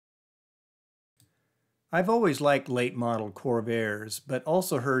I've always liked late model Corvairs, but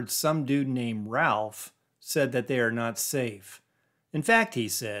also heard some dude named Ralph said that they are not safe. In fact, he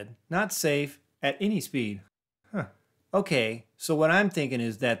said, not safe at any speed. Huh. Okay, so what I'm thinking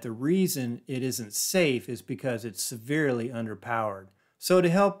is that the reason it isn't safe is because it's severely underpowered. So to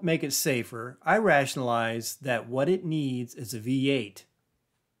help make it safer, I rationalize that what it needs is a V8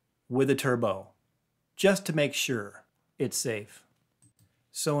 with a turbo, just to make sure it's safe.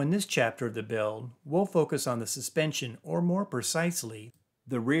 So in this chapter of the build, we'll focus on the suspension, or more precisely,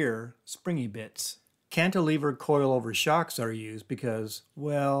 the rear springy bits. Cantilever coilover shocks are used because,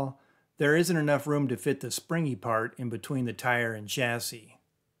 well, there isn't enough room to fit the springy part in between the tire and chassis.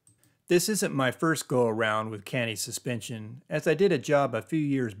 This isn't my first go around with Canty suspension, as I did a job a few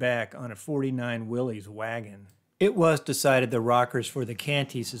years back on a 49 Willys wagon. It was decided the rockers for the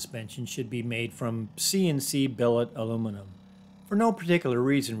Canty suspension should be made from CNC billet aluminum. For no particular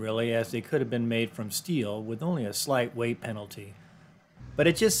reason really, as they could have been made from steel with only a slight weight penalty. But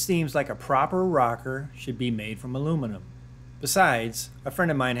it just seems like a proper rocker should be made from aluminum. Besides, a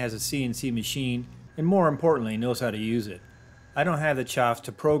friend of mine has a CNC machine and more importantly knows how to use it. I don't have the chops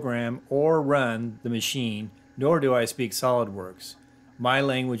to program or run the machine, nor do I speak SolidWorks. My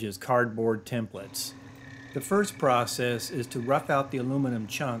language is cardboard templates. The first process is to rough out the aluminum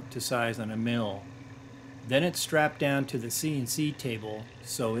chunk to size on a mill. Then it's strapped down to the CNC table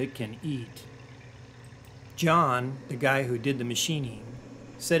so it can eat. John, the guy who did the machining,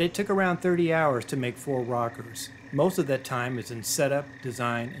 said it took around 30 hours to make 4 rockers. Most of that time is in setup,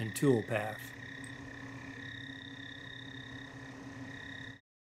 design, and toolpath.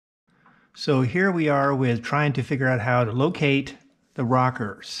 So here we are with trying to figure out how to locate the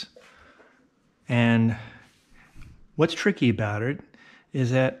rockers. And what's tricky about it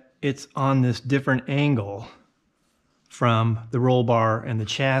is that it's on this different angle from the roll bar and the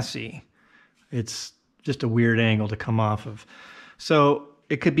chassis. It's just a weird angle to come off of. So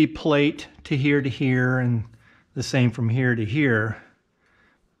it could be plate to here and the same from here to here.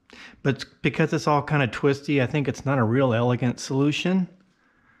 But because it's all kind of twisty, I think it's not a real elegant solution.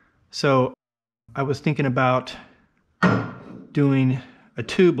 So I was thinking about doing a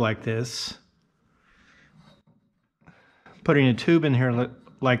tube like this, putting a tube in here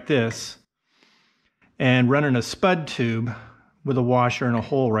like this, and running a spud tube with a washer and a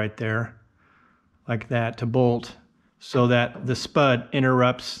hole right there, like that, to bolt, so that the spud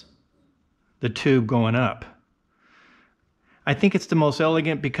interrupts the tube going up. I think it's the most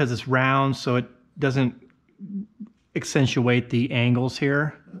elegant because it's round, so it doesn't accentuate the angles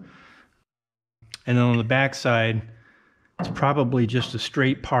here. And then on the back side, it's probably just a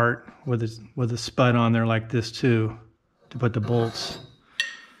straight part with a spud on there like this too, to put the bolts.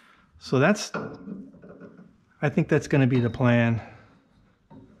 So I think that's going to be the plan.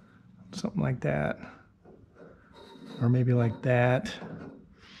 Something like that. Or maybe like that.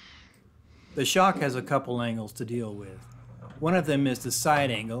 The shock has a couple angles to deal with. One of them is the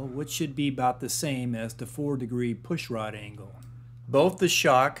side angle, which should be about the same as the 4-degree pushrod angle. Both the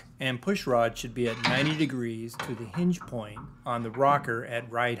shock and pushrod should be at 90 degrees to the hinge point on the rocker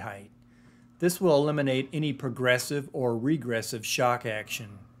at ride height. This will eliminate any progressive or regressive shock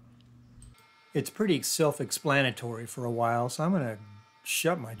action. It's pretty self-explanatory for a while, so I'm going to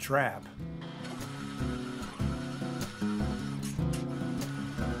shut my trap.